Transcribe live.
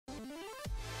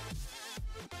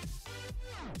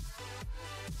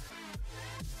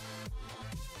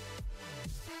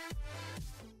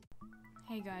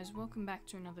Hey guys, welcome back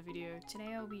to another video.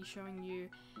 Today I'll be showing you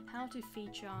how to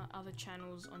feature other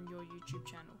channels on your YouTube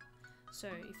channel. So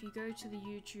if you go to the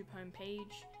YouTube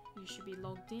homepage, you should be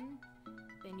logged in.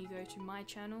 Then you go to my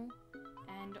channel,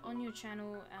 and on your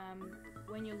channel,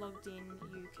 when you're logged in,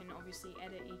 you can obviously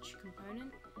edit each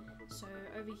component. So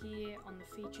over here on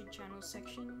the featured channels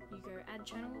section, you go add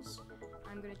channels.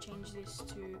 I'm going to change this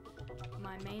to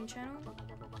my main channel,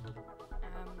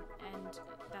 and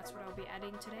that's what I'll be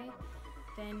adding today.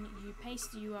 Then you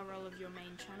paste the URL of your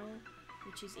main channel,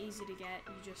 which is easy to get.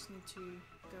 You just need to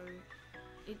go,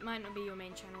 it might not be your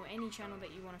main channel, any channel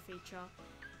that you want to feature.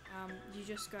 You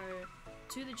just go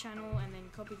to the channel and then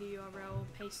copy the URL,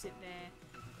 paste it there,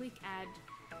 click add,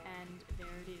 and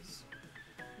there it is.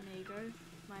 And there you go,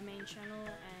 my main channel,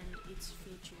 and it's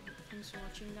featured. Thanks for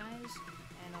watching guys,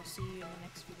 and I'll see you in the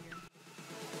next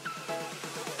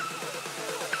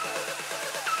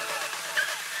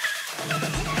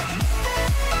video.